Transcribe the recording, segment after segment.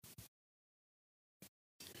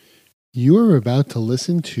You are about to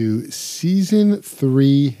listen to Season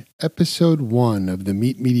 3, Episode 1 of the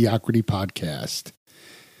Meet Mediocrity podcast.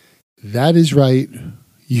 That is right.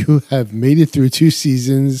 You have made it through 2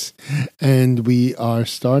 seasons, and we are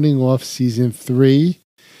starting off Season 3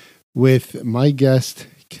 with my guest,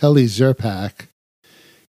 Kelly Zerpak.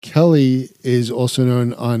 Kelly is also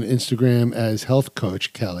known on Instagram as Health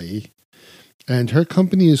Coach Kelly, and her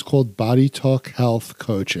company is called Body Talk Health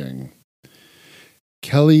Coaching.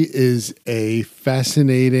 Kelly is a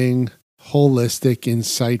fascinating, holistic,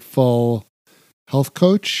 insightful health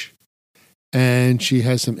coach, and she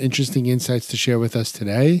has some interesting insights to share with us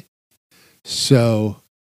today. So,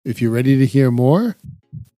 if you're ready to hear more,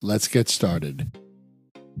 let's get started.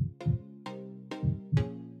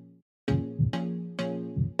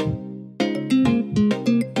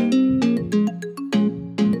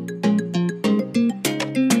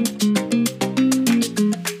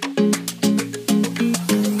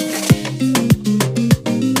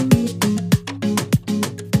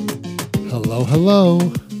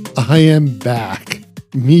 Hello, I am back.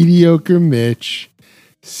 Mediocre Mitch,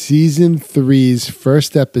 Season 3's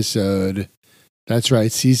first episode. That's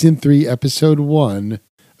right, Season 3, Episode 1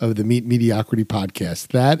 of the Meet Mediocrity podcast.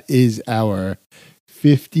 That is our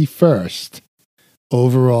 51st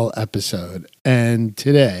overall episode. And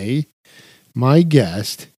today, my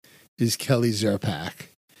guest is Kelly Zerpak.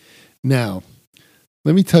 Now,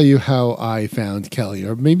 let me tell you how I found Kelly,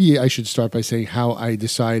 or maybe I should start by saying how I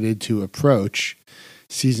decided to approach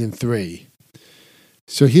Season 3.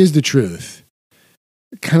 So here's the truth.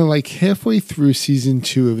 Kind of like halfway through Season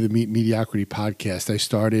 2 of the Meet Mediocrity podcast, I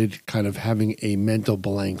started kind of having a mental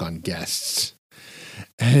blank on guests.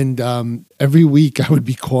 And every week I would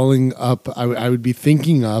be calling up, I would be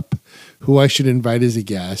thinking up who I should invite as a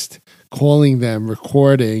guest, calling them,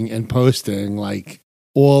 recording, and posting like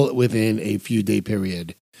all within a few day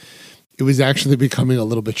period. It was actually becoming a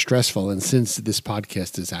little bit stressful. And since this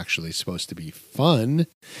podcast is actually supposed to be fun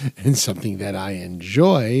and something that I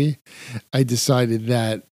enjoy, I decided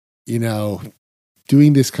that,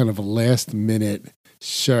 doing this kind of a last minute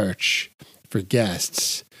search for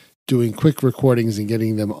guests, doing quick recordings and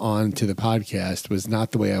getting them on to the podcast was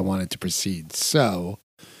not the way I wanted to proceed. So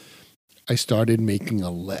I started making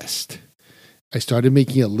a list. I started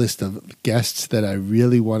making a list of guests that I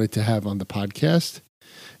really wanted to have on the podcast,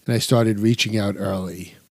 and I started reaching out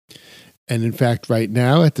early. And in fact, right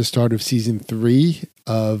now, at the start of Season 3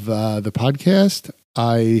 of the podcast,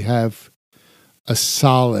 I have a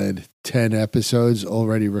solid 10 episodes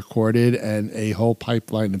already recorded and a whole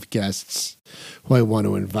pipeline of guests who I want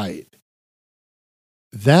to invite.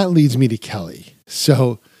 That leads me to Kelly.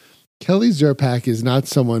 So Kelly Zerpak is not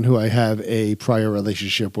someone who I have a prior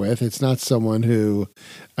relationship with. It's not someone who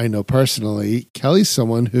I know personally. Kelly's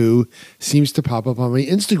someone who seems to pop up on my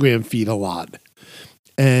Instagram feed a lot.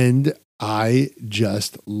 And I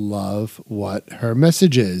just love what her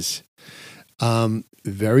message is.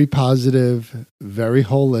 Very positive, very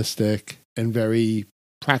holistic, and very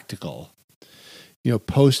practical.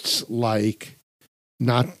 Posts like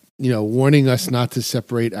not warning us not to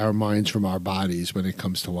separate our minds from our bodies when it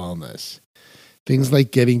comes to wellness. Things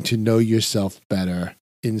like getting to know yourself better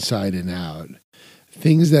inside and out.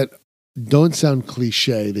 Things that don't sound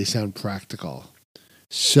cliche, they sound practical.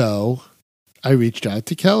 So I reached out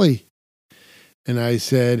to Kelly and I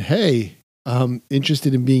said, hey, I'm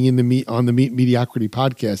interested in being on the Meet Mediocrity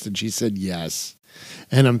podcast. And she said yes.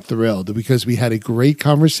 And I'm thrilled because we had a great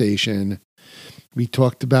conversation. We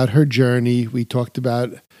talked about her journey. We talked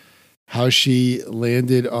about how she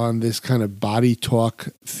landed on this kind of body talk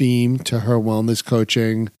theme to her wellness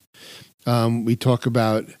coaching. We talk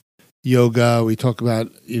about yoga. We talk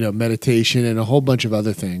about, meditation and a whole bunch of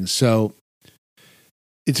other things. So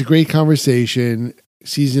it's a great conversation.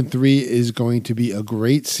 Season 3 is going to be a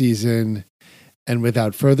great season. And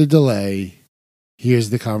without further delay, here's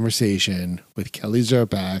the conversation with Kelly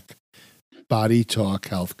Zerpak, Body Talk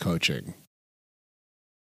Health Coaching.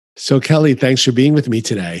 So Kelly, thanks for being with me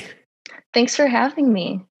today. Thanks for having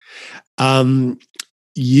me.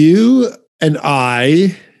 You and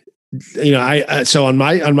I, so on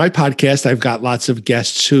my podcast, I've got lots of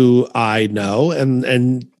guests who I know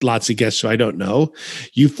and lots of guests who I don't know.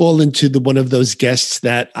 You fall into one of those guests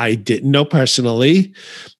that I didn't know personally,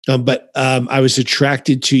 but I was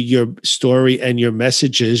attracted to your story and your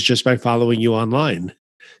messages just by following you online.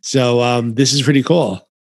 So this is pretty cool.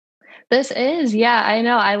 This is, yeah, I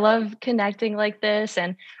know. I love connecting like this.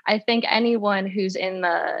 And I think anyone who's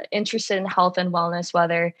interested in health and wellness,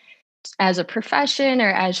 whether as a profession or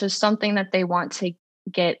as just something that they want to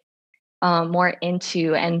get more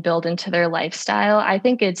into and build into their lifestyle, I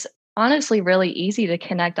think it's honestly really easy to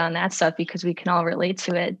connect on that stuff because we can all relate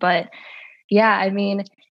to it. But yeah, I mean,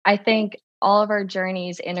 I think all of our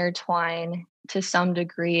journeys intertwine to some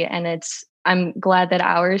degree, and I'm glad that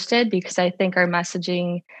ours did because I think our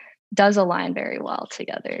messaging does align very well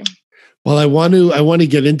together. Well, I want to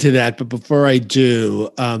get into that, but before I do,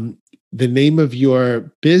 the name of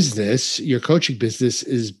your business, your coaching business,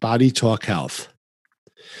 is Body Talk Health.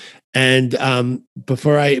 And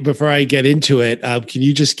before I get into it, can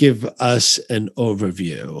you just give us an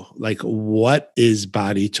overview? Like, what is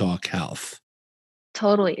Body Talk Health?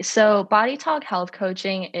 Totally. So, Body Talk Health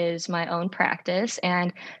Coaching is my own practice,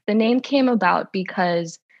 and the name came about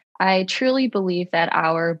because I truly believe that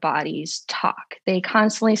our bodies talk. They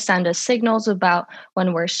constantly send us signals about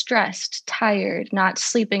when we're stressed, tired, not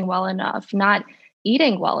sleeping well enough, not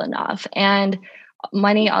eating well enough, and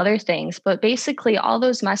many other things. But basically, all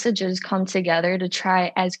those messages come together to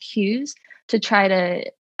try as cues to try to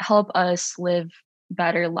help us live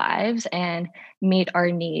better lives and meet our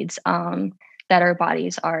needs. That our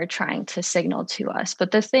bodies are trying to signal to us.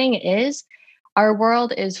 But the thing is, our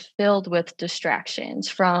world is filled with distractions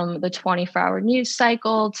from the 24-hour news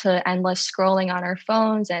cycle to endless scrolling on our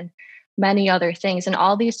phones and many other things. And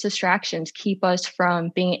all these distractions keep us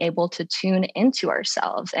from being able to tune into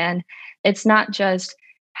ourselves. And it's not just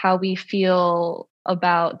how we feel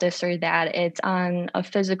about this or that, it's on a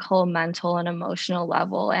physical, mental, and emotional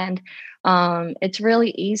level. And it's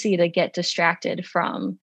really easy to get distracted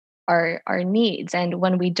from our needs, and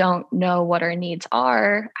when we don't know what our needs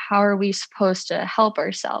are, how are we supposed to help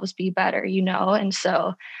ourselves be better, and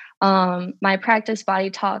so my practice, Body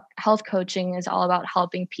Talk Health Coaching, is all about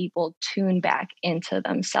helping people tune back into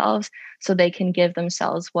themselves so they can give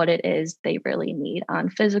themselves what it is they really need on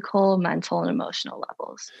physical, mental, and emotional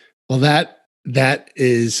levels. Well, that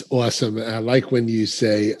is awesome. I like when you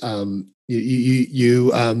say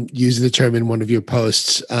you use the term in one of your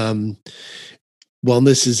posts.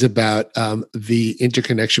 Wellness is about the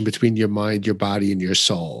interconnection between your mind, your body, and your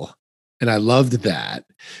soul. And I loved that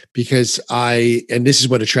because and this is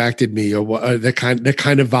what attracted me, or the kind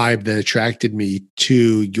of vibe that attracted me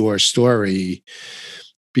to your story.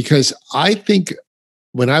 Because I think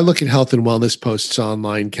when I look at health and wellness posts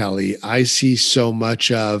online, Kelly, I see so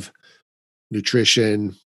much of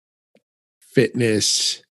nutrition,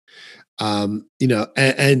 fitness,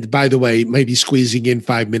 and by the way, maybe squeezing in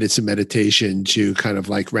 5 minutes of meditation to kind of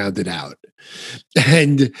like round it out.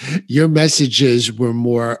 And your messages were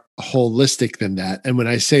more holistic than that. And when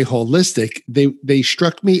I say holistic, they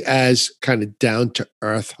struck me as kind of down to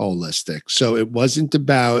earth holistic. So it wasn't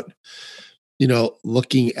about,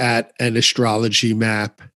 looking at an astrology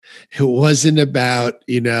map. It wasn't about,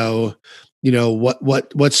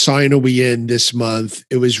 what sign are we in this month.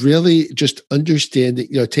 It was really just understanding,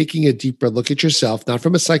 taking a deeper look at yourself, not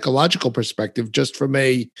from a psychological perspective, just from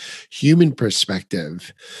a human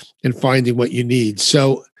perspective, and finding what you need.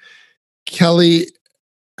 So, Kelly,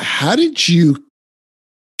 how did you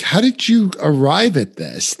arrive at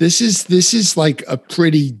this? This is like a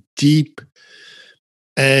pretty deep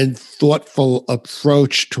and thoughtful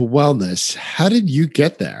approach to wellness. How did you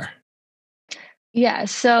get there? Yeah,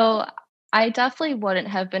 so I definitely wouldn't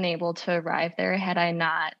have been able to arrive there had I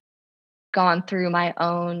not gone through my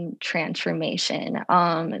own transformation.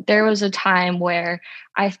 There was a time where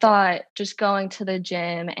I thought just going to the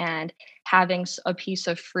gym and having a piece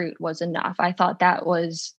of fruit was enough. I thought that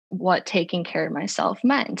was what taking care of myself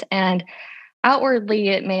meant. And outwardly,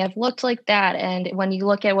 it may have looked like that. And when you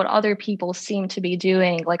look at what other people seem to be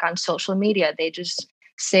doing, like on social media, they just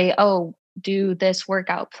say, oh, do this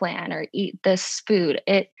workout plan or eat this food.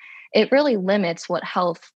 It really limits what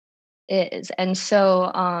health is. And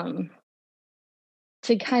so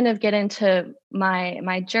to kind of get into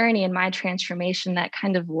my journey and my transformation that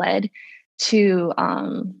kind of led to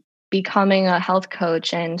becoming a health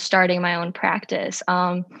coach and starting my own practice.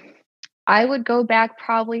 I would go back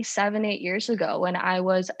probably 7, 8 years ago when I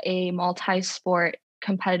was a multi-sport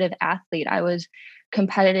competitive athlete. I was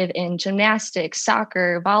competitive in gymnastics,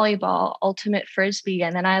 soccer, volleyball, ultimate frisbee,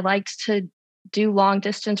 and then I liked to do long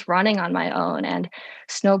distance running on my own and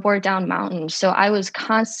snowboard down mountains. So I was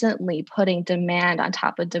constantly putting demand on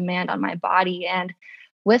top of demand on my body. And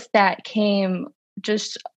with that came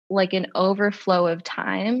just like an overflow of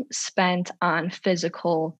time spent on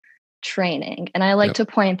physical training. And I like Yep. to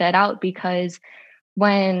point that out because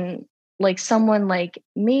when like someone like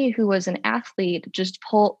me who was an athlete just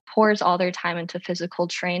pours all their time into physical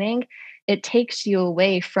training, it takes you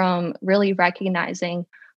away from really recognizing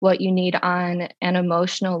what you need on an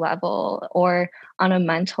emotional level or on a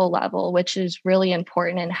mental level, which is really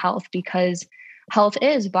important in health because health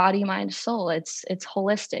is body, mind, soul. It's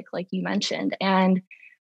holistic, like you mentioned. And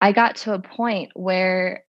I got to a point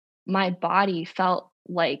where my body felt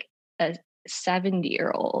like a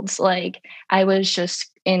 70-year-old. Like I was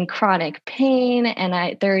just in chronic pain, and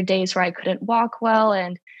I there are days where I couldn't walk well,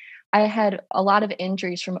 and I had a lot of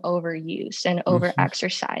injuries from overuse and over Mhm.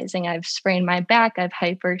 exercising. I've sprained my back, I've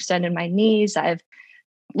hyperextended my knees, I've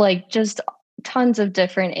like just tons of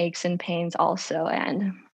different aches and pains also.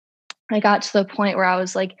 And I got to the point where I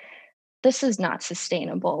was like, this is not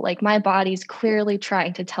sustainable. Like my body's clearly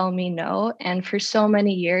trying to tell me no. And for so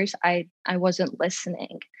many years, I wasn't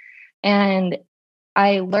listening. And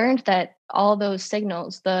I learned that all those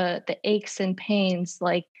signals, the aches and pains,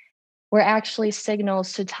 like were actually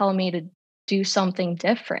signals to tell me to do something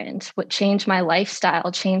different, what changed my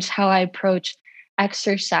lifestyle, changed how I approach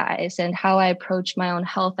exercise and how I approach my own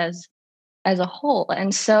health as a whole.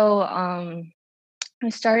 And so I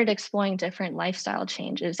started exploring different lifestyle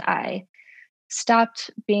changes. I stopped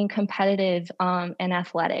being competitive in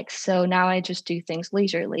athletics. So now I just do things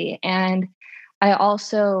leisurely. And I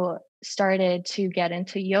also started to get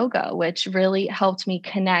into yoga, which really helped me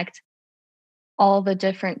connect all the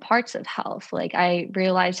different parts of health. Like I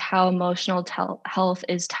realized how emotional health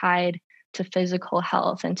is tied to physical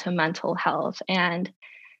health and to mental health. And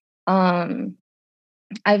um,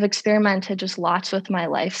 I've experimented just lots with my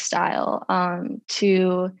lifestyle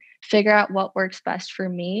to figure out what works best for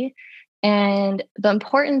me. And the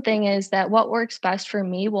important thing is that what works best for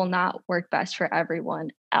me will not work best for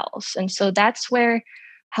everyone else. And so that's where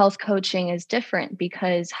health coaching is different,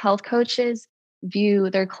 because health coaches view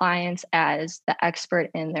their clients as the expert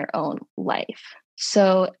in their own life.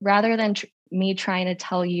 So rather than me trying to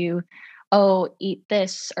tell you, oh, eat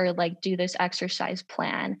this or like do this exercise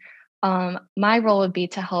plan, my role would be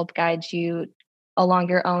to help guide you along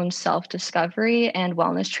your own self discovery and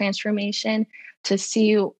wellness transformation to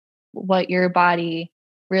see what your body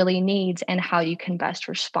really needs and how you can best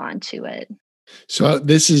respond to it. So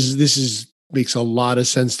this is makes a lot of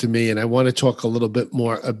sense to me, and I want to talk a little bit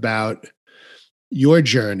more about your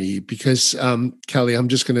journey because Kelly, I'm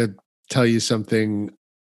just going to tell you something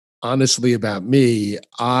honestly about me.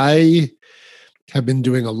 I have been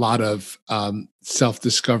doing a lot of self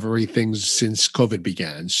discovery things since COVID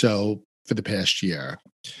began. So for the past year.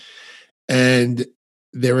 And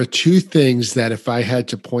there are two things that if I had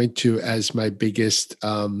to point to as my biggest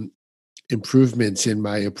improvements in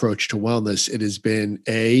my approach to wellness, it has been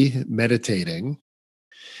A, meditating,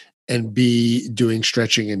 and B, doing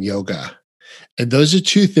stretching and yoga. And those are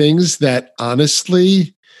two things that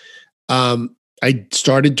honestly, I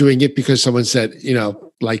started doing it because someone said,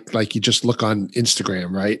 like you just look on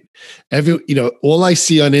Instagram, right? All I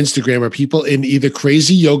see on Instagram are people in either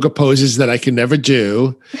crazy yoga poses that I can never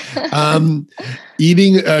do, um,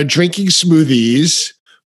 drinking smoothies,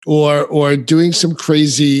 or doing some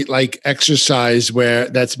crazy like exercise where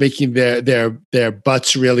that's making their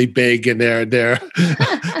butts really big and their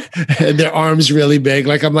and their arms really big.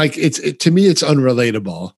 Like I'm like to me it's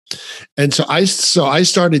unrelatable. And so I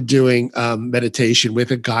started doing meditation with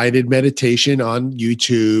a guided meditation on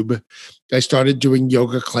YouTube. I started doing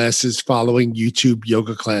yoga classes, following YouTube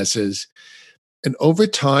yoga classes, and over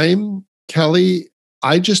time, Kelly,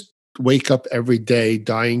 I just wake up every day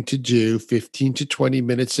dying to do 15 to 20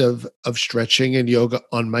 minutes of stretching and yoga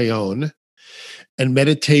on my own and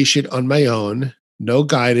meditation on my own, no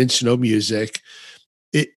guidance, no music.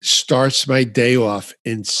 It starts my day off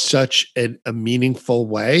in such a meaningful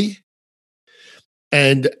way.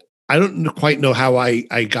 And I don't quite know how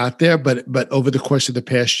I got there, but over the course of the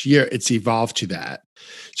past year, it's evolved to that.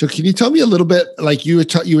 So, can you tell me a little bit? Like you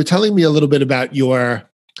were telling me a little bit about your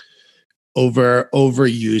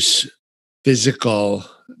overuse physical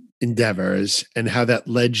endeavors and how that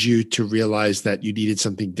led you to realize that you needed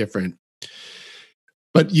something different.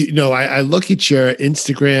 But I look at your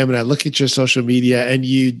Instagram and I look at your social media, and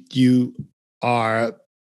you are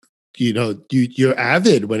you're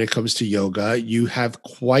avid when it comes to yoga. You have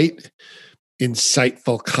quite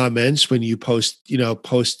insightful comments when you post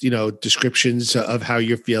descriptions of how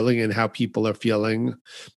you're feeling and how people are feeling.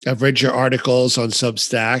 I've read your articles on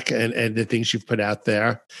Substack and the things you've put out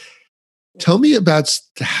there. Tell me about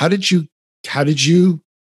how did you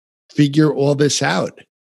figure all this out?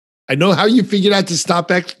 I know how you figured out to stop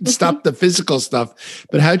the physical stuff,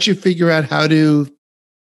 but how did you figure out how to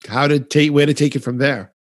take where to take it from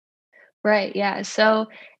there? Right. Yeah. So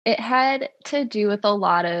it had to do with a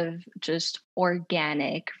lot of just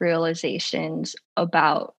organic realizations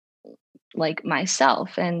about like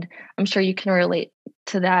myself. And I'm sure you can relate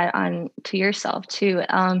to that on to yourself too.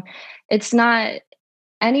 It's not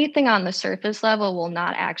anything on the surface level will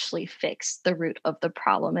not actually fix the root of the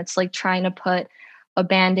problem. It's like trying to put a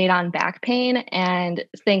band-aid on back pain and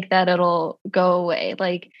think that it'll go away.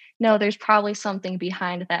 Like, no, there's probably something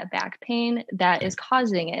behind that back pain that is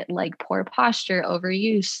causing it, like poor posture,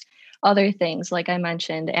 overuse, other things like I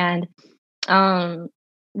mentioned. And um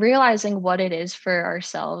realizing what it is for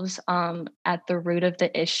ourselves at the root of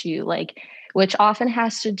the issue, like, which often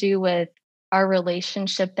has to do with our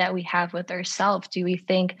relationship that we have with ourselves. Do we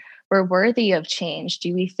think we're worthy of change?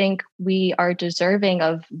 Do we think we are deserving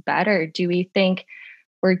of better? Do we think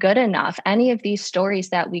we're good enough? Any of these stories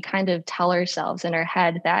that we kind of tell ourselves in our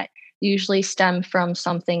head that usually stem from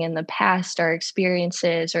something in the past, our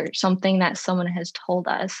experiences, or something that someone has told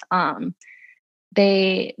us.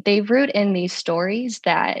 They root in these stories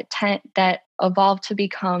that evolve to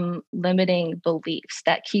become limiting beliefs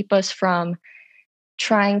that keep us from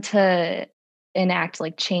trying to enact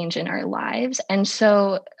like change in our lives. And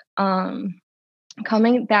so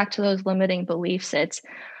coming back to those limiting beliefs, it's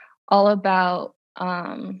all about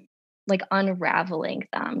like unraveling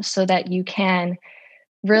them so that you can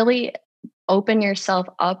really open yourself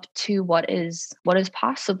up to what is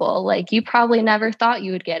possible. Like, you probably never thought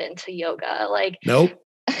you would get into yoga. Like, Nope.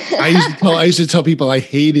 I used to tell people I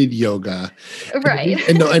hated yoga. right.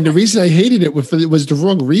 And the reason I hated it was the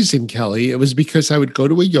wrong reason, Kelly. It was because I would go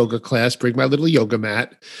to a yoga class, bring my little yoga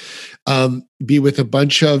mat, be with a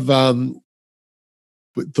bunch of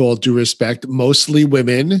with all due respect, mostly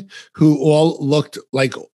women who all looked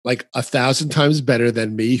like 1,000 times better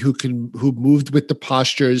than me, who moved with the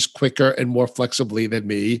postures quicker and more flexibly than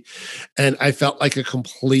me. And I felt like a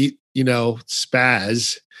complete,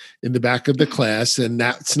 spaz in the back of the class, and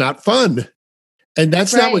that's not fun. And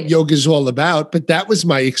that's not what Right. yoga is all about, but that was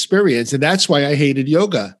my experience. And that's why I hated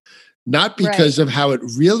yoga, not Right. because of how it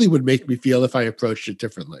really would make me feel if I approached it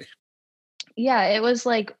differently. Yeah, it was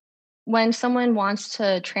like when someone wants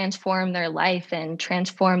to transform their life and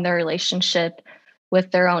transform their relationship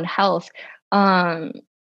with their own health, um,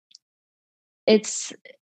 it's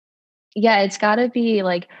yeah, it's got to be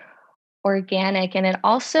like organic, and it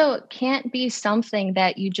also can't be something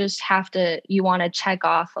that you want to check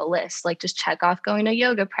off a list, like just check off going to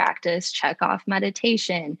yoga practice, check off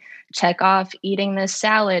meditation, check off eating this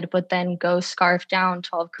salad, but then go scarf down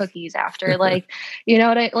 12 cookies after. Like, you know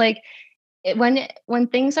what I like when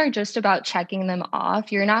things are just about checking them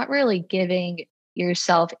off, you're not really giving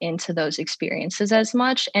yourself into those experiences as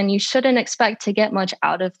much, and you shouldn't expect to get much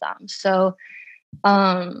out of them. So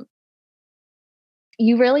um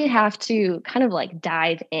you really have to kind of like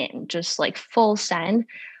dive in, just like full send.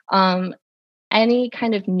 Um, any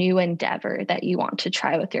kind of new endeavor that you want to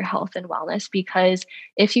try with your health and wellness, because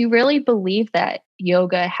if you really believe that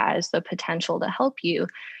yoga has the potential to help you,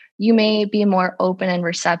 you may be more open and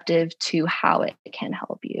receptive to how it can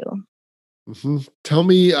help you. Mhm. Tell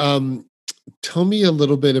me a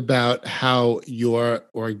little bit about how your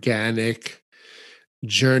organic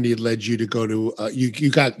journey led you to go to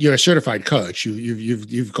you're a certified coach.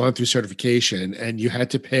 You've gone through certification, and you had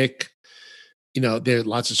to pick. There are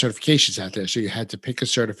lots of certifications out there, so you had to pick a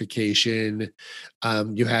certification.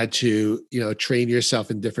 You had to train yourself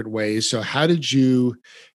in different ways. So how did you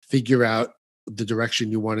figure out the direction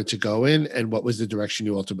you wanted to go in, and what was the direction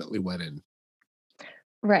you ultimately went in?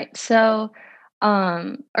 Right. So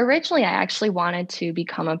originally, I actually wanted to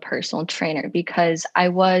become a personal trainer because I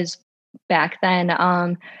was back then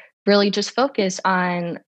really just focused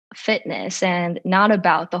on fitness and not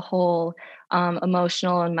about the whole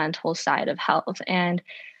emotional and mental side of health. And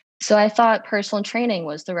so I thought personal training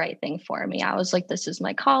was the right thing for me. I was like, this is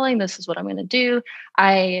my calling. This is what I'm going to do.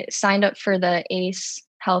 I signed up for the ACE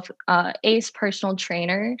personal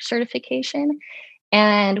trainer certification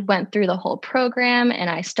and went through the whole program, and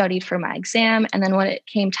I studied for my exam. And then when it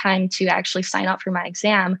came time to actually sign up for my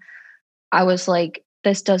exam, I was like,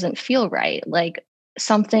 this doesn't feel right. Like,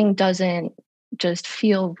 something doesn't just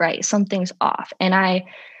feel right. Something's off.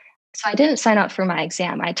 So I didn't sign up for my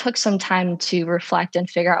exam. I took some time to reflect and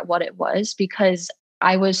figure out what it was, because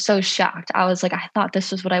I was so shocked. I was like, I thought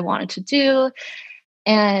this was what I wanted to do.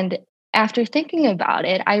 And after thinking about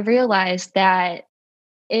it, I realized that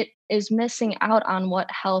it is missing out on what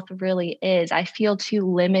health really is. I feel too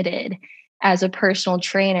limited as a personal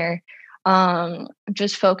trainer,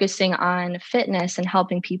 just focusing on fitness and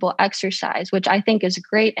helping people exercise, which I think is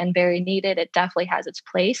great and very needed. It definitely has its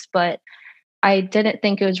place, but I didn't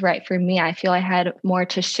think it was right for me. I feel I had more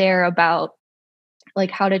to share about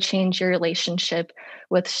like how to change your relationship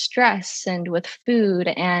with stress and with food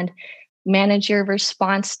and manage your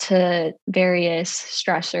response to various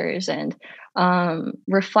stressors and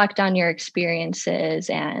reflect on your experiences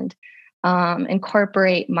and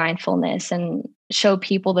incorporate mindfulness and show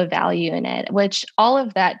people the value in it, which all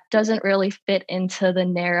of that doesn't really fit into the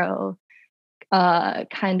narrow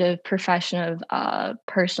kind of profession of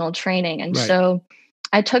personal training. And Right. so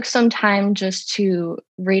I took some time just to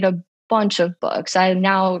read a bunch of books. I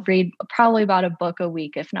now read probably about a book a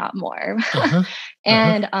week, if not more. Uh-huh. Uh-huh.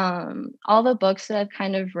 And all the books that I've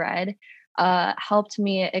kind of read helped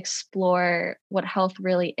me explore what health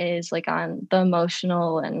really is, like on the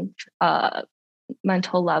emotional and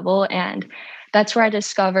mental level. And that's where I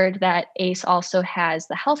discovered that ACE also has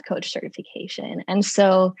the health coach certification. And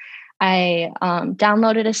so I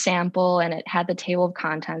downloaded a sample and it had the table of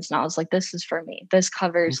contents. And I was like, this is for me. This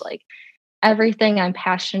covers like everything I'm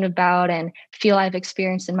passionate about and feel I've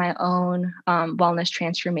experienced in my own wellness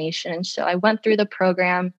transformation. And so I went through the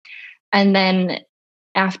program. And then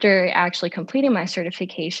after actually completing my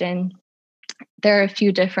certification, there are a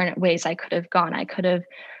few different ways I could have gone. I could have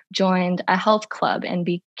joined a health club and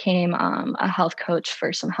became a health coach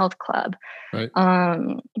for some health club. Right.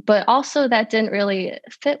 But also that didn't really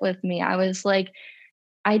fit with me. I was like,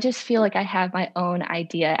 I just feel like I have my own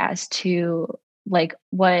idea as to like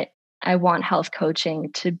what I want health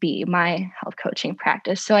coaching to be, my health coaching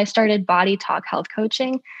practice. So I started Body Talk Health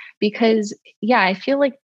Coaching because, yeah, I feel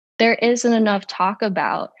like there isn't enough talk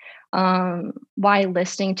about why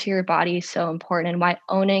listening to your body is so important and why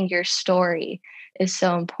owning your story is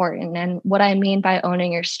so important. And what I mean by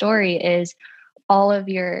owning your story is all of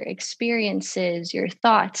your experiences, your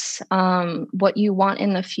thoughts, what you want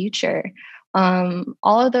in the future. All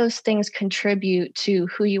of those things contribute to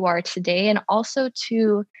who you are today and also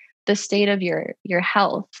to the state of your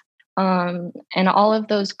health. And all of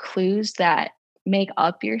those clues that make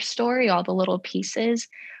up your story, all the little pieces,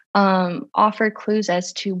 offer clues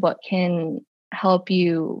as to what can help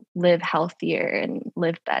you live healthier and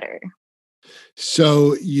live better.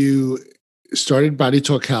 So you started Body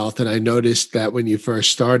Talk Health, and I noticed that when you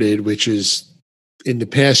first started, which is in the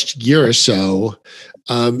past year or so,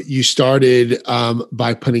 you started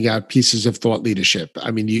by putting out pieces of thought leadership.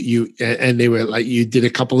 I mean, and they were like, you did a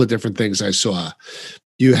couple of different things I saw.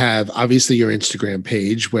 You have obviously your Instagram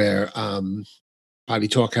page where Body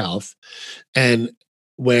Talk Health, and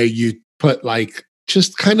where you put like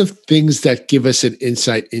just kind of things that give us an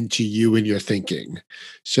insight into you and your thinking.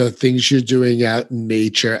 So things you're doing out in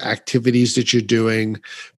nature, activities that you're doing,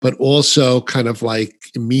 but also kind of like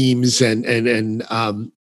memes and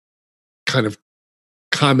kind of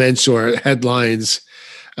comments or headlines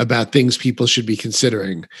about things people should be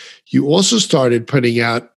considering. You also started putting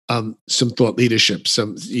out some thought leadership.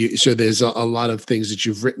 So there's a lot of things that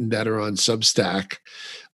you've written that are on Substack.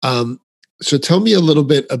 So tell me a little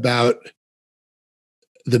bit about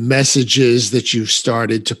the messages that you've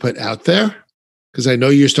started to put out there, because I know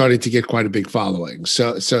you're starting to get quite a big following.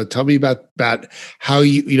 So tell me about how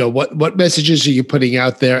what messages are you putting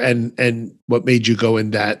out there, and what made you go in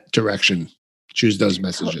that direction, choose those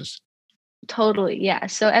messages. Totally. Yeah.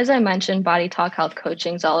 So as I mentioned, Body Talk Health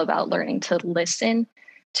Coaching is all about learning to listen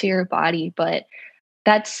to your body, but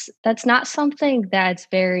that's not something that's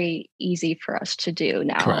very easy for us to do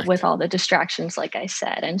now with Correct. all the distractions, like I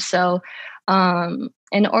said. And so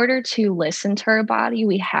in order to listen to our body,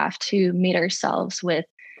 we have to meet ourselves with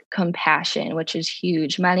compassion, which is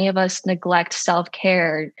huge. Many of us neglect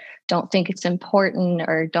self-care, don't think it's important,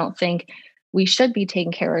 or don't think we should be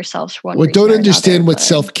taking care of ourselves for one Well, reason don't or another. understand what But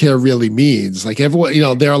self-care really means. Like everyone,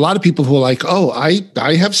 there are a lot of people who are like, "Oh,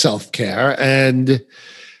 I have self-care," and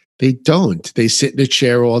they don't. They sit in a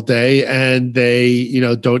chair all day, and they,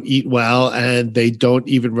 don't eat well, and they don't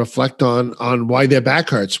even reflect on why their back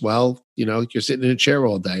hurts. Well, you're sitting in a chair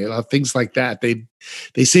all day. Things like that. They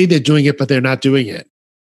say they're doing it, but they're not doing it.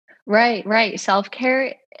 right.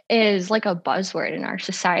 Self-care is like a buzzword in our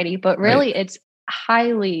society, but Right. really it's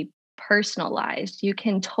highly personalized. You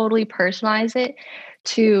can totally personalize it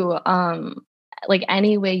to like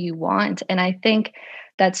any way you want. And I think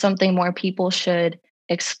that's something more people should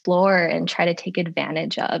explore and try to take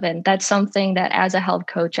advantage of. And that's something that as a health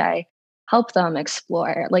coach, I help them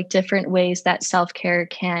explore, like different ways that self-care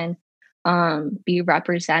can be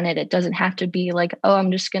represented. It doesn't have to be like, oh,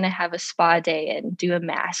 I'm just going to have a spa day and do a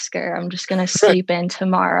mask, or I'm just going to Right. sleep in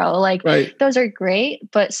tomorrow. Like Right. those are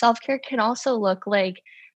great, but self-care can also look like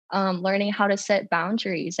learning how to set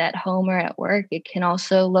boundaries at home or at work. It can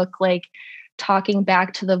also look like talking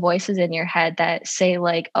back to the voices in your head that say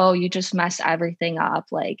like, oh, you just mess everything up.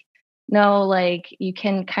 Like, no, like you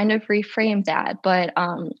can kind of reframe that, but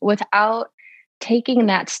without taking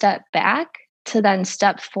that step back to then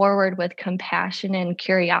step forward with compassion and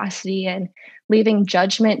curiosity and leaving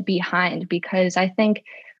judgment behind. Because I think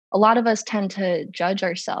a lot of us tend to judge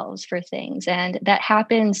ourselves for things. And that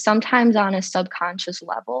happens sometimes on a subconscious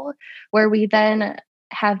level, where we then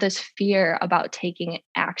have this fear about taking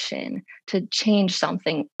action to change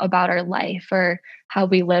something about our life or how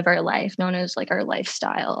we live our life, known as like our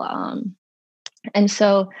lifestyle. And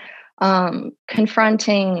so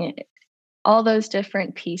confronting all those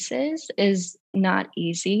different pieces is not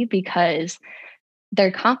easy because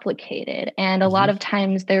they're complicated. And a lot Mhm. of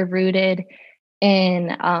times they're rooted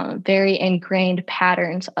in very ingrained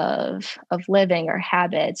patterns of living or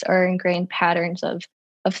habits, or ingrained patterns of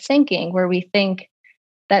thinking, where we think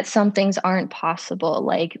that some things aren't possible,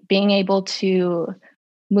 like being able to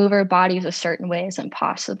move our bodies a certain way is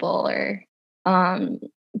impossible, or um,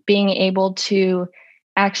 being able to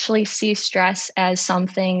actually see stress as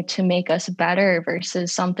something to make us better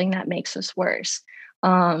versus something that makes us worse.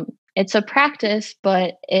 It's a practice,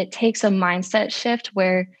 but it takes a mindset shift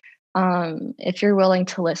where if you're willing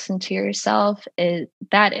to listen to yourself,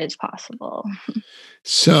 that is possible.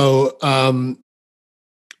 So,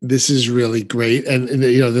 this is really great. And,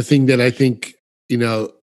 the thing that I think,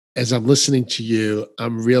 as I'm listening to you,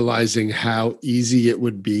 I'm realizing how easy it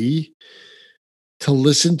would be to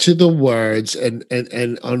listen to the words and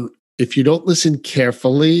on if you don't listen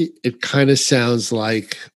carefully, it kind of sounds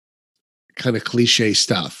like kind of cliche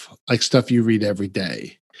stuff, like stuff you read every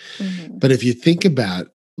day. Mhm. But if you think about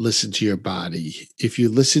listen to your body, if you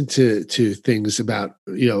listen to things about,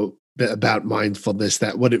 about mindfulness,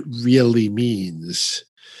 that what it really means,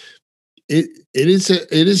 it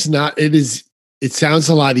is not it is it sounds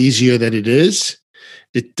a lot easier than it is.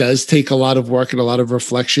 It does take a lot of work and a lot of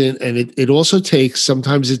reflection, and it also takes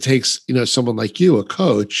sometimes it takes, someone like you, a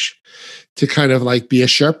coach, to kind of like be a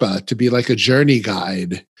Sherpa, to be like a journey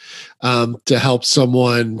guide, to help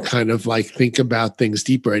someone kind of like think about things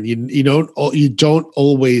deeper. And you don't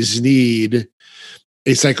always need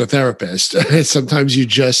a psychotherapist. Sometimes you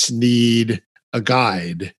just need a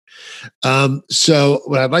guide. So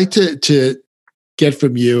what I'd like to get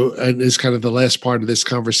from you, and is kind of the last part of this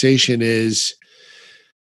conversation, is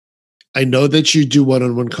I know that you do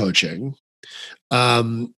one-on-one coaching.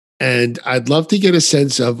 And I'd love to get a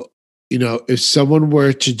sense of, if someone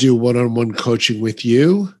were to do one-on-one coaching with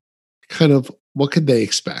you, kind of what could they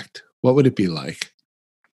expect? What would it be like?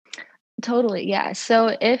 Totally, yeah.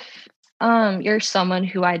 So if you're someone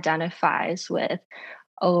who identifies with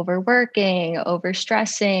overworking,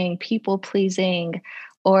 overstressing, people pleasing,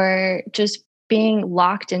 or just being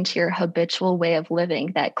locked into your habitual way of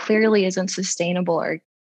living that clearly isn't sustainable or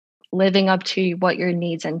living up to what your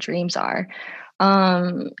needs and dreams are.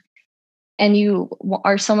 Um, and you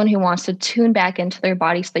are someone who wants to tune back into their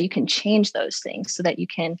body so that you can change those things, so that you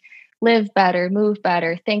can live better, move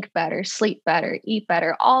better, think better, sleep better, eat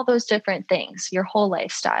better, all those different things, your whole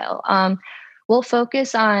lifestyle. We'll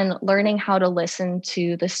focus on learning how to listen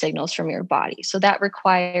to the signals from your body. So that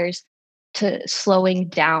requires to slowing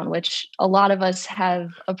down, which a lot of us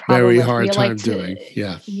have a problem Very with. hard We like time to, doing.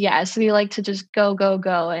 Yeah. yes, we like to just go, go,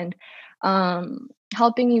 go. And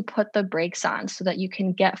helping you put the brakes on so that you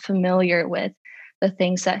can get familiar with the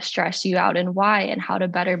things that stress you out and why, and how to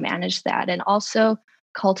better manage that. And also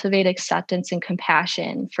cultivate acceptance and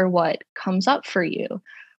compassion for what comes up for you.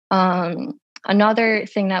 Another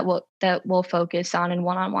thing that we'll focus on in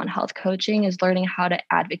one-on-one health coaching is learning how to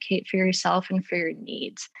advocate for yourself and for your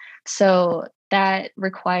needs. So that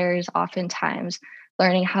requires oftentimes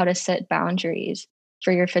learning how to set boundaries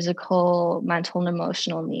for your physical, mental, and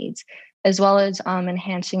emotional needs, as well as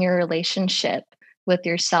enhancing your relationship with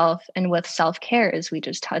yourself and with self-care, as we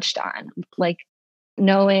just touched on. Like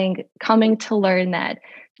coming to learn that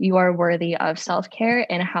you are worthy of self-care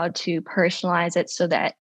and how to personalize it so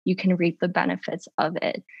that you can reap the benefits of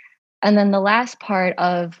it. And then the last part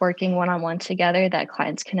of working one-on-one together that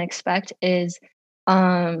clients can expect is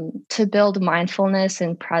to build mindfulness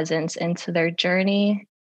and presence into their journey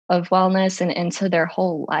of wellness and into their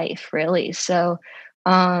whole life, really. So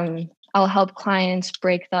I'll help clients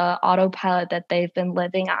break the autopilot that they've been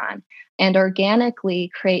living on and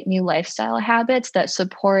organically create new lifestyle habits that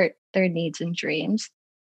support their needs and dreams.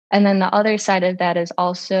 And then the other side of that is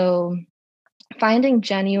also finding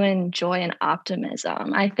genuine joy and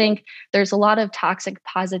optimism. I think there's a lot of toxic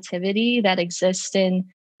positivity that exists in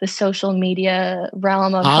the social media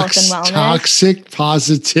realm of health and wellness. Toxic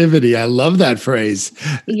positivity. I love that phrase.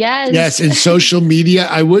 Yes, Yes, in social media,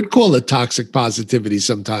 I would call it toxic positivity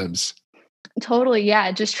sometimes. totally.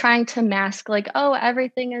 Yeah, just trying to mask like, oh,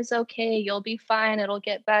 everything is okay, you'll be fine, it'll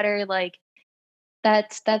get better. Like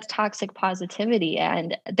that's toxic positivity,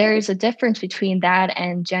 and there's a difference between that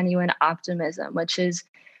and genuine optimism, which is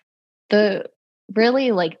the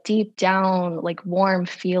really like deep down, like warm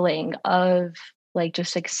feeling of like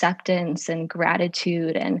just acceptance and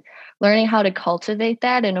gratitude, and learning how to cultivate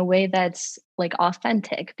that in a way that's like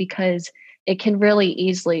authentic, because it can really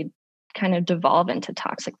easily kind of devolve into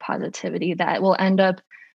toxic positivity that will end up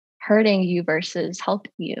hurting you versus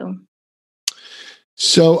helping you.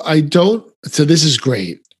 So this is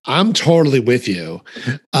great. I'm totally with you.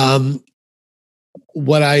 Um,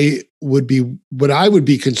 what I would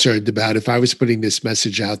be concerned about if I was putting this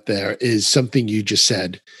message out there is something you just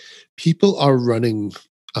said. People are running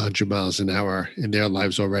 100 miles an hour in their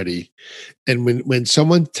lives already. And when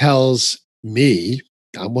someone tells me,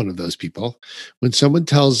 I'm one of those people, when someone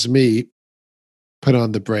tells me, put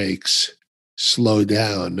on the brakes, slow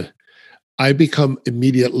down, I become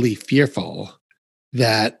immediately fearful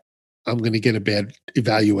that I'm going to get a bad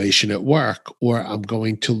evaluation at work, or I'm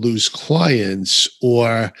going to lose clients,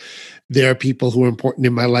 or there are people who are important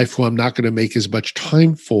in my life who I'm not going to make as much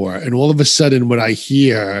time for. And all of a sudden, what I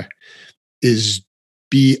hear is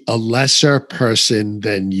be a lesser person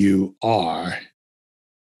than you are,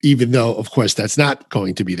 even though, of course, that's not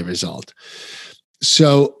going to be the result.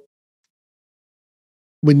 So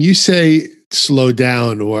when you say slow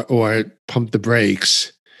down or pump the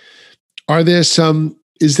brakes, are there some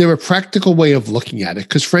is there a practical way of looking at it?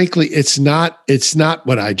 Because frankly, it's not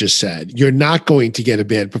what I just said. You're not going to get a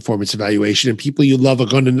bad performance evaluation, and people you love are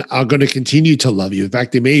going to continue to love you. In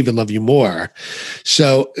fact, they may even love you more.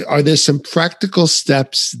 So are there some practical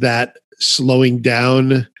steps that slowing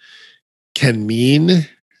down can mean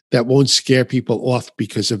that won't scare people off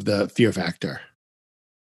because of the fear factor?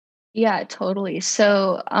 Yeah, totally.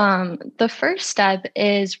 So, the first step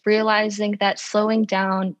is realizing that slowing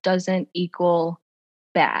down doesn't equal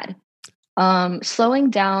bad. Slowing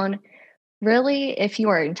down, really, if you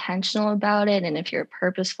are intentional about it and if you're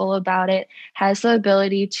purposeful about it, has the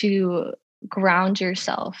ability to ground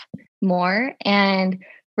yourself more and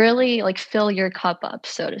really like fill your cup up,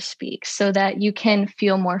 so to speak, so that you can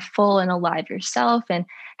feel more full and alive yourself and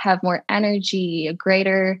have more energy, a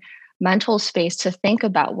greater mental space to think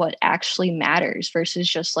about what actually matters versus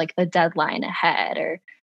just like the deadline ahead or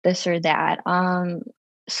this or that.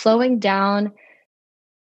 Slowing down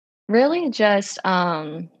really just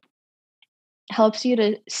helps you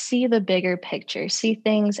to see the bigger picture, see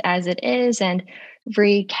things as it is, and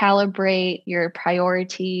recalibrate your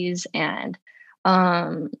priorities, and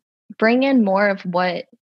um, bring in more of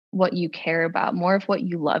what you care about, more of what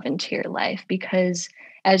you love into your life. Because,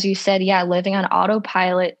 as you said, yeah, living on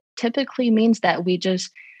autopilot typically means that we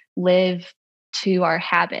just live to our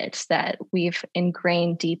habits that we've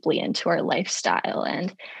ingrained deeply into our lifestyle,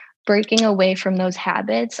 and breaking away from those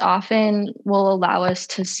habits often will allow us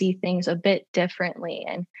to see things a bit differently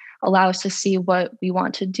and allow us to see what we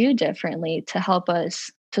want to do differently to help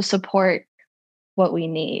us to support what we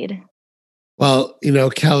need. Well,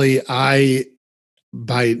 Kelly, I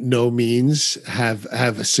by no means have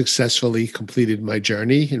successfully completed my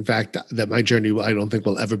journey. In fact, that my journey I don't think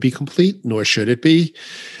will ever be complete, nor should it be.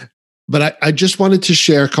 But I just wanted to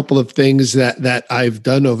share a couple of things that I've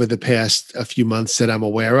done over the past a few months that I'm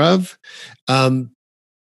aware of, um,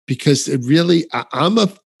 because I'm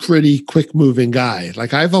a pretty quick moving guy.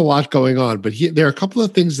 Like I have a lot going on, but there are a couple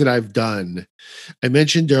of things that I've done. I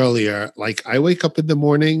mentioned earlier, like I wake up in the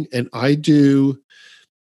morning and I do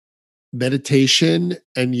meditation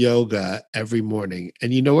and yoga every morning.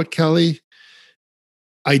 And you know what, Kelly?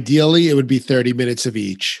 Ideally, it would be 30 minutes of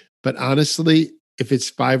each. But honestly, if it's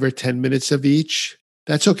 5 or 10 minutes of each,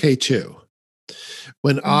 that's okay too.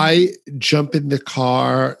 When Mm. I jump in the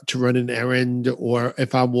car to run an errand or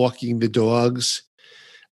if I'm walking the dogs,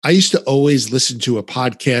 I used to always listen to a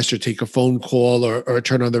podcast or take a phone call or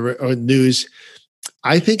turn on or news.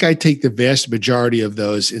 I think I take the vast majority of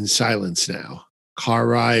those in silence now, car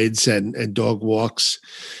rides and dog walks.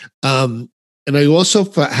 Um, and I also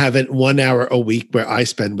have it 1 hour a week where I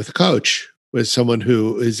spend with a coach, with someone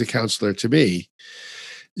who is a counselor to me.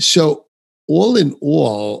 So, all in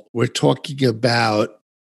all, we're talking about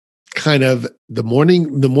kind of the morning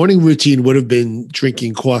routine would have been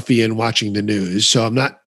drinking coffee and watching the news. So, I'm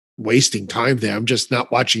not wasting time there. I'm just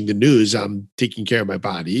not watching the news. I'm taking care of my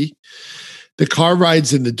body. The car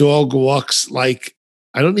rides and the dog walks, like,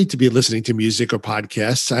 I don't need to be listening to music or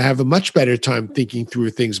podcasts. I have a much better time thinking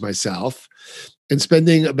through things myself. And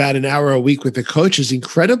spending about an hour a week with a coach is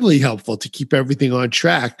incredibly helpful to keep everything on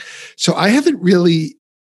track. So I've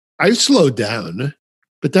slowed down,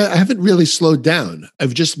 but I haven't really slowed down.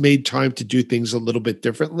 I've just made time to do things a little bit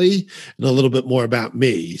differently and a little bit more about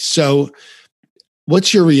me. So,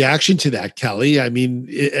 what's your reaction to that, Kelly? I mean,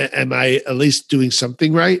 am I at least doing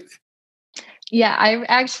something right? Yeah, I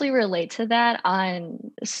actually relate to that on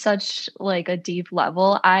such like a deep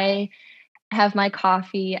level. I have my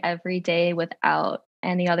coffee every day without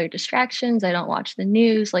any other distractions. I don't watch the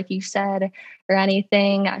news, like you said, or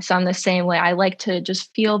anything. So I'm the same way. I like to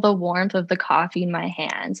just feel the warmth of the coffee in my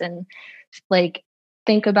hands and like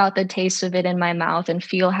think about the taste of it in my mouth and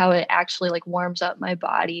feel how it actually like warms up my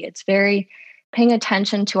body. It's very paying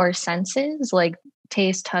attention to our senses, like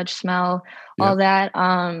taste, touch, smell, Yeah. all that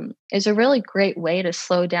is a really great way to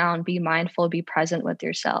slow down, be mindful, be present with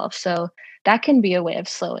yourself. So that can be a way of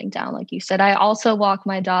slowing down, like you said. I also walk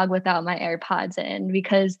my dog without my AirPods in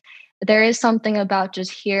because there is something about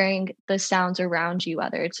just hearing the sounds around you,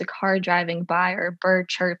 whether it's a car driving by or a bird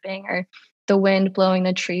chirping or the wind blowing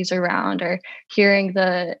the trees around or hearing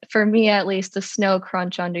for me at least, the snow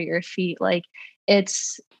crunch under your feet. Like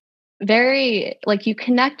it's very like you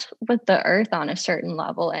connect with the earth on a certain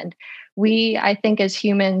level. And I think as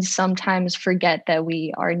humans sometimes forget that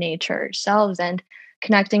we are nature ourselves, and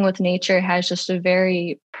connecting with nature has just a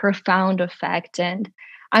very profound effect. And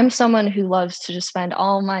I'm someone who loves to just spend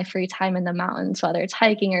all my free time in the mountains, whether it's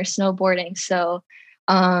hiking or snowboarding. So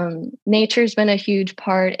nature's been a huge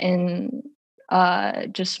part in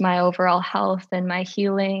just my overall health and my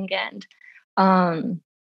healing. And um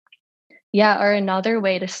yeah, or another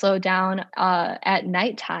way to slow down at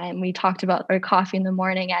nighttime, we talked about our coffee in the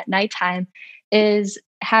morning. At nighttime is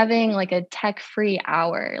having like a tech-free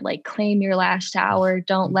hour, like claim your last hour.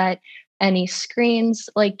 Don't let any screens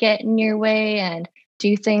like get in your way, and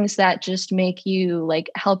do things that just make you like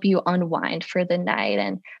help you unwind for the night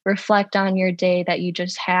and reflect on your day that you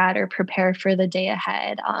just had or prepare for the day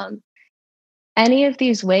ahead. Any of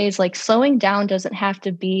these ways, like slowing down doesn't have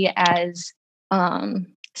to be as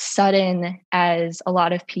sudden as a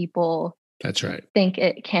lot of people That's right. think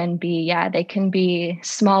it can be. Yeah, they can be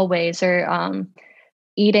small ways, or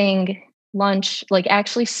eating lunch, like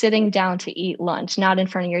actually sitting down to eat lunch, not in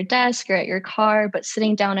front of your desk or at your car, but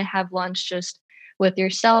sitting down to have lunch just with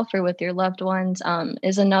yourself or with your loved ones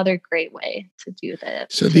is another great way to do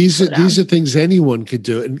that, So to slow these down. are things anyone could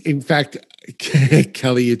do. In fact,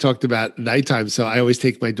 Kelly, you talked about nighttime. So I always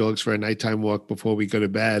take my dogs for a nighttime walk before we go to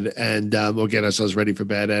bed, and we'll get ourselves ready for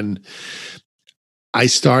bed. And I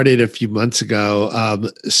started a few months ago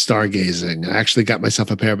stargazing. I actually got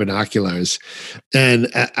myself a pair of binoculars, and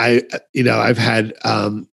I've had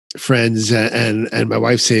friends and my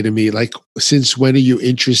wife say to me like, "Since when are you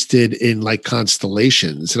interested in like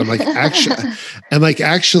constellations?" And I'm like,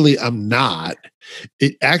 actually, I'm not.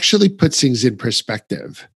 It actually puts things in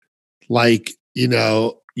perspective. Like,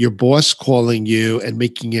 your boss calling you and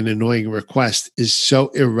making an annoying request is so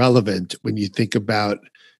irrelevant when you think about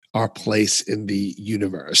our place in the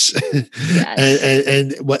universe. and,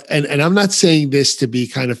 Yes. and I'm not saying this to be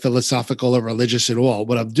kind of philosophical or religious at all.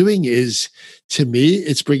 What I'm doing is, to me,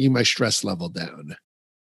 it's bringing my stress level down.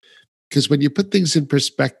 Because when you put things in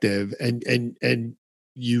perspective and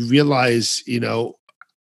you realize,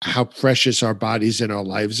 how precious our bodies and our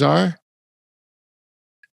lives are,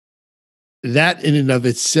 that in and of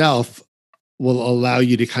itself will allow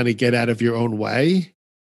you to kind of get out of your own way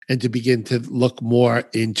and to begin to look more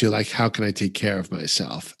into like, how can I take care of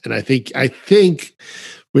myself? And I think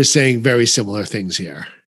we're saying very similar things here.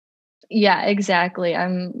 Yeah, exactly.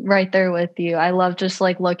 I'm right there with you. I love just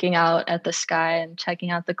like looking out at the sky and checking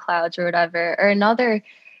out the clouds or whatever. Or another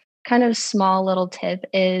kind of small little tip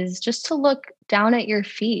is just to look down at your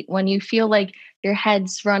feet when you feel like your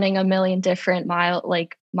head's running a million different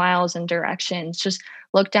miles and directions. Just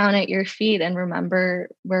look down at your feet and remember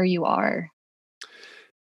where you are.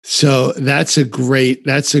 So that's a great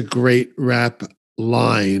wrap up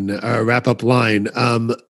line.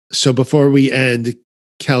 So before we end,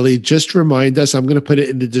 Kelly, just remind us, I'm going to put it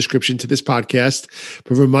in the description to this podcast,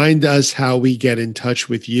 but remind us how we get in touch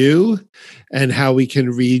with you and how we can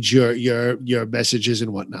read your messages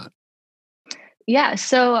and whatnot. Yeah.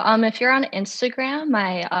 So if you're on Instagram,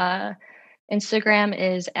 my Instagram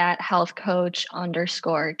is at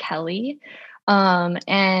healthcoach_Kelly.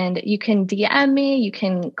 And you can DM me, you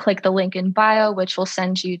can click the link in bio, which will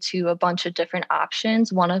send you to a bunch of different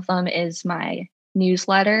options. One of them is my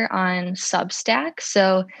newsletter on Substack.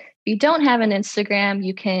 So if you don't have an Instagram,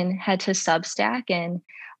 you can head to Substack, and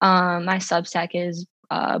my Substack is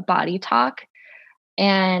Body Talk.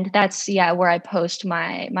 And that's, yeah, where I post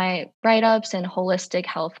my write-ups and holistic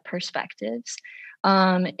health perspectives.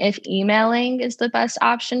 If emailing is the best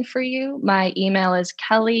option for you, my email is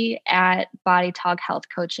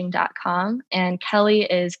kelly@bodytalkhealthcoaching.com, and Kelly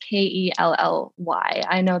is Kelly.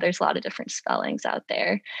 I know there's a lot of different spellings out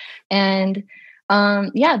there. And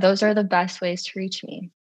yeah, those are the best ways to reach me.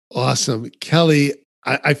 Awesome. Kelly,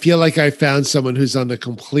 I feel like I found someone who's on the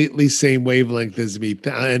completely same wavelength as me,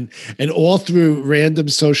 and all through random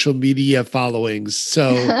social media followings.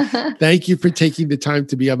 So thank you for taking the time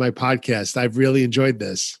to be on my podcast. I've really enjoyed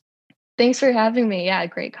this. Thanks for having me. Yeah,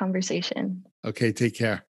 great conversation. Okay, take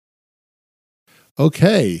care.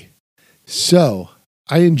 Okay, so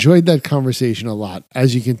I enjoyed that conversation a lot.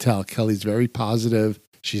 As you can tell, Kelly's very positive.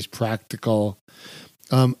 She's practical.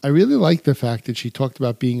 I really like the fact that she talked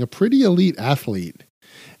about being a pretty elite athlete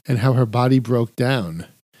and how her body broke down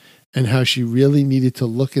and how she really needed to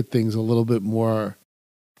look at things a little bit more,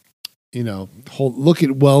 look at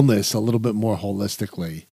wellness a little bit more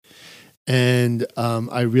holistically. And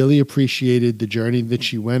I really appreciated the journey that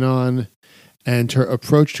she went on and her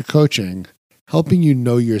approach to coaching, helping you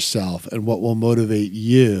know yourself and what will motivate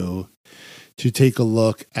you to take a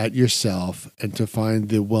look at yourself and to find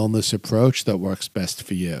the wellness approach that works best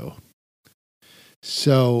for you.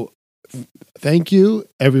 So thank you,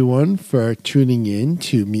 everyone, for tuning in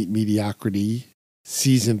to Meet Mediocrity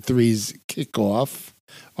Season 3's kickoff,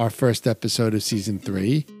 our first episode of Season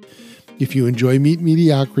 3. If you enjoy Meet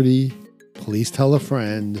Mediocrity, please tell a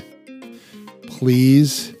friend.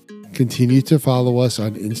 Please continue to follow us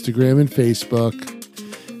on Instagram and Facebook.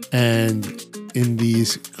 And in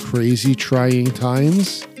these crazy, trying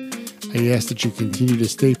times, I ask that you continue to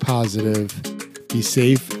stay positive, be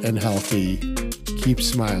safe and healthy, keep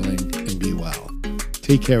smiling, and be well.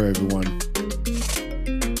 Take care, everyone.